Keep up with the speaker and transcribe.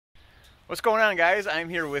What's going on, guys? I'm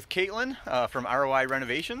here with Kaitlyn from ROI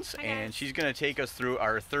Renovations, and she's going to take us through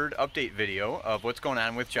our third update video of what's going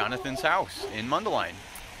on with Jonathan's house in Mundelein.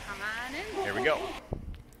 Come on in. Here we go.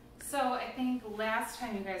 So I think last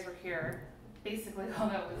time you guys were here, basically all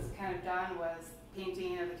that was kind of done was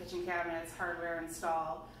painting of the kitchen cabinets, hardware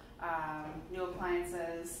install, new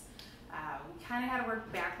appliances. We kind of had to work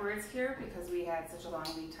backwards here because we had such a long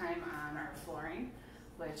lead time on our flooring,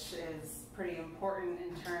 which is pretty important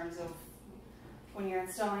in terms of when you're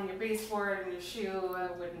installing your baseboard and your shoe,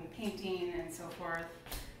 wooden painting, and so forth.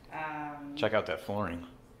 Check out that flooring.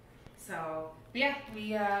 So, yeah, we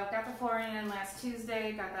got the flooring in last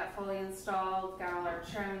Tuesday, got that fully installed, got all our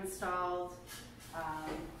trim installed,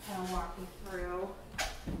 kind of walk you through.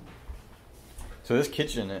 So this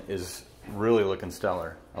kitchen is really looking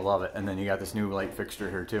stellar. I love it. And then you got this new light fixture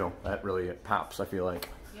here too. That really pops, I feel like.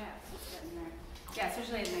 Yeah, it's getting there. Yeah,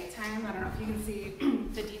 especially at nighttime. I don't know if you can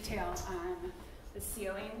see the detail on the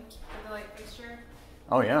ceiling of the light fixture.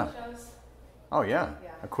 Oh yeah. Shows. Oh yeah. Yeah.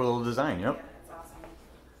 A cool little design, yep. Yeah, it's awesome.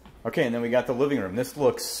 Okay, and then we got the living room. This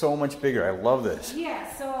looks so much bigger. I love this.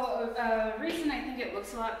 Yeah, so the reason I think it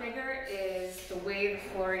looks a lot bigger is the way the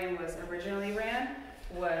flooring was originally ran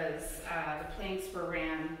was the planks were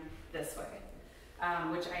ran this way,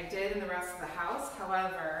 which I did in the rest of the house.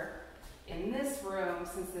 However, in this room,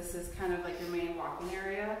 since this is kind of like your main walking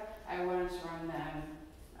area, I wanted to run them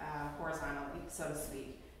horizontally, so to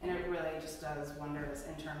speak. And it really just does wonders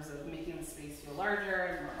in terms of making the space feel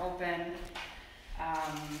larger and more open.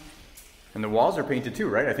 And the walls are painted too,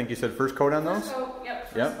 right? I think you said first coat on those? First coat, yep,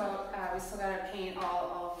 first coat. We still got to paint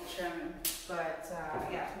all of the trim, but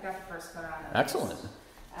yeah, we got the first coat on. Excellent.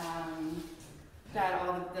 Got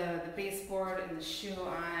all the baseboard and the shoe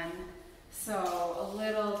on. So a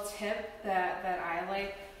little tip that I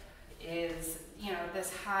like is, you know,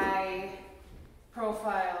 this high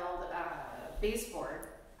profiled baseboard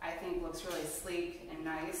I think looks really sleek and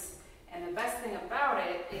nice. And the best thing about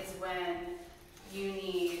it is when you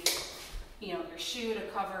need, you know, your shoe to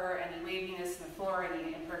cover any waviness in the floor,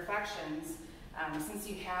 any imperfections. Since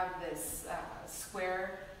you have this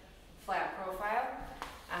square flat profile,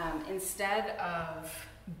 instead of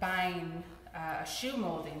buying a shoe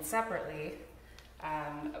molding separately,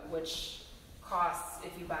 which costs,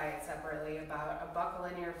 if you buy it separately, about $1 a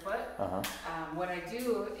linear foot, what I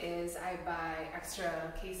do is I buy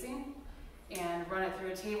extra casing and run it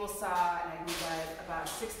through a table saw, and I can get about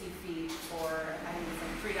 60 feet for, I think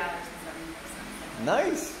it's like $3.75.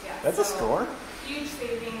 Nice. Yeah, that's so a score. Huge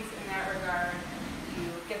savings in that regard. You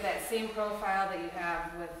get that same profile that you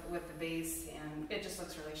have with the base, and it just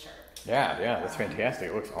looks really sharp. Yeah, that's fantastic.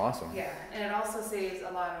 It looks awesome. Yeah, and it also saves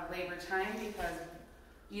a lot of labor time because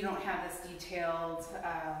you don't have this detailed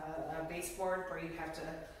baseboard where you have to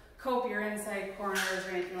cope your inside corners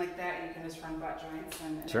or anything like that. You can just run butt joints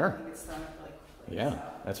and everything gets done up really quickly. Yeah, so,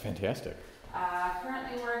 that's fantastic.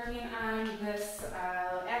 currently working on this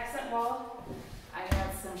accent wall. I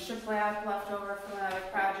had some shiplap left over from another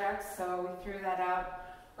project, so we threw that out.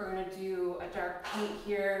 We're going to do a dark paint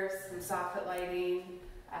here, some soffit lighting,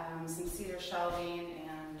 some cedar shelving,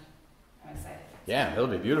 and I'm excited. Yeah, it'll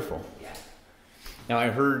be beautiful. Yeah. Now I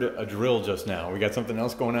heard a drill just now. We got something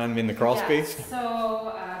else going on in the crawl space?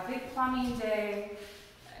 So big plumbing day.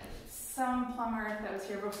 Some plumber that was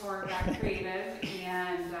here before got creative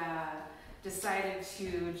and decided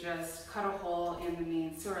to just cut a hole in the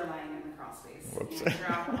main sewer line in the crawl space. Whoops. And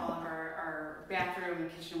drop all of our bathroom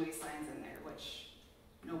and kitchen waste lines in there, which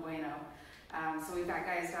no bueno. So we've got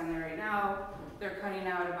guys down there right now. They're cutting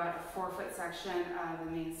out about a 4-foot section of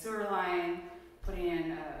the main sewer line, putting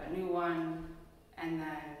in a new one, and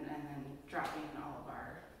then dropping all of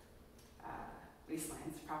our waste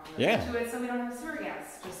lines properly into it, so we don't have sewer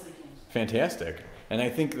gas just leaking. Fantastic. And I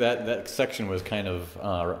think that section was kind of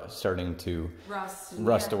starting to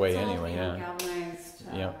rust away anyway. Yeah. Galvanized.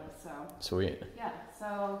 So sweet. Yeah.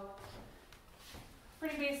 So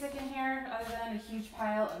pretty basic in here, other than a huge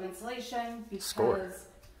pile of insulation because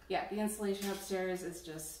the insulation upstairs is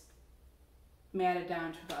just matted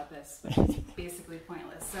down to about this, which is basically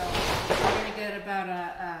pointless. So we're going to get about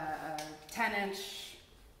a 10-inch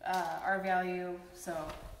R value, so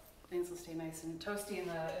things will stay nice and toasty in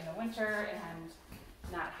the winter and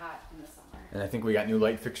not hot in the summer. And I think we got new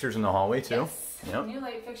light fixtures in the hallway too. Yes, new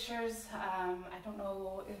light fixtures. I don't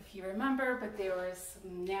know if you remember, but there was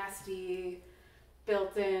some nasty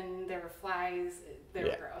built-in, there were flies, they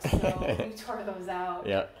were gross. So we tore those out.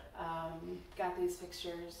 Yeah. Got these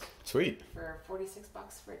fixtures. Sweet. For $46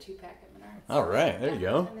 for a 2-pack at Menards. All right, there you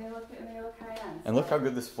go. And they look high end. And look how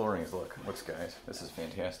good this flooring looks, guys. This is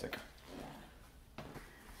fantastic.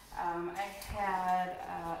 I had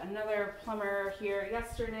another plumber here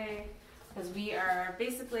yesterday because we are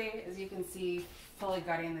basically, as you can see, fully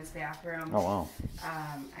gutting this bathroom. Oh, wow.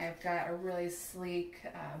 I've got a really sleek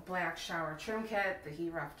black shower trim kit that he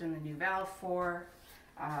roughed in the new valve for.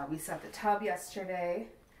 We set the tub yesterday.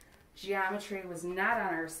 Geometry was not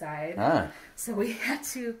on our side, so we had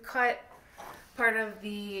to cut part of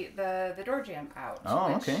the door jamb out.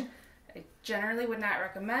 Oh, okay. I generally would not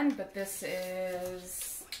recommend, but this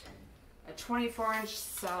is a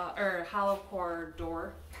 24-inch hollow core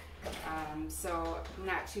door, so I'm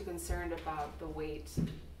not too concerned about the weight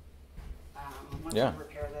once we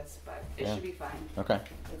repair this, but it should be fine. Okay.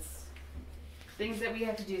 It's things that we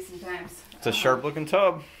have to do sometimes. It's a sharp-looking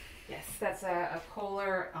tub. Yes, that's a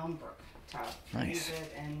Kohler Elmbrook tub. Nice. Use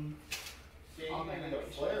it in all my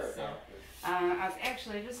renovations. So, I was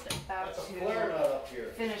actually just about to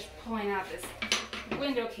finish pulling out this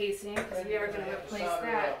window casing because we are going to replace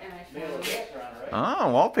that, and I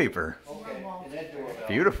found wallpaper.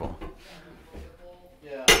 Beautiful.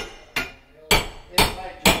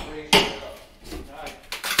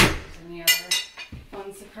 Any other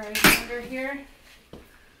fun surprise under here?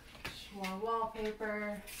 More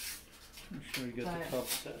wallpaper. I'm sure you got the tub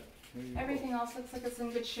set. Everything else looks like it's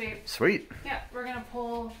in good shape. Sweet. Yeah, we're gonna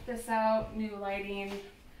pull this out. New lighting,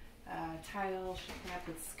 tile,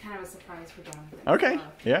 it's kind of a surprise for Jonathan. Okay.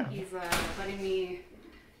 Yeah. He's letting me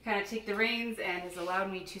kind of take the reins and has allowed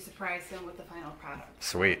me to surprise him with the final product.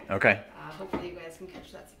 Sweet. Okay. Hopefully you guys can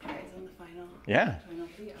catch that surprise in the final. Yeah.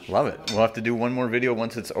 Video. Love it. We'll have to do one more video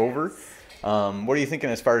once it's over. What are you thinking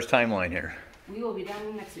as far as timeline here? We will be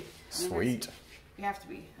done next week. Sweet. We have to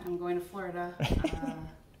be. I'm going to Florida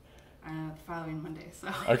the following Monday, so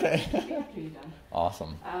okay. we have to be done.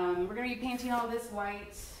 Awesome. We're going to be painting all this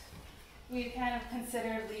white. We kind of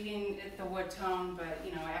considered leaving it the wood tone, but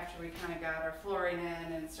you know, after we kind of got our flooring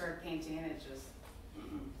in and started painting, it just.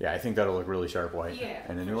 Yeah, I think that'll look really sharp white. Yeah.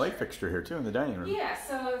 And a new light fixture here too in the dining room. Yeah.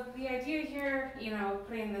 So the idea here, you know,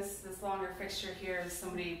 putting this longer fixture here is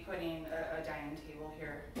somebody putting a dining table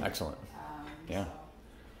here. Excellent. Yeah. So,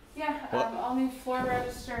 yeah. All new floor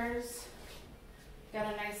registers.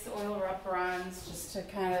 Got a nice oil rub bronze, just to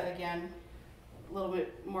kind of, again, a little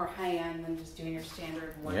bit more high end than just doing your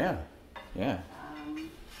standard wood. Yeah. Yeah.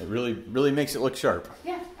 It really makes it look sharp.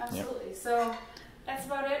 Yeah, absolutely. Yep. So that's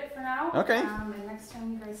about it for now. Okay. And next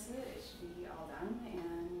time you guys see it, it should be all done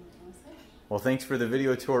and that's it. Well, thanks for the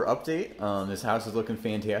video tour update. This house is looking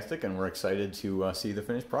fantastic, and we're excited to see the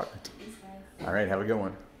finished product. Thanks, guys. All right, have a good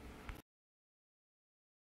one.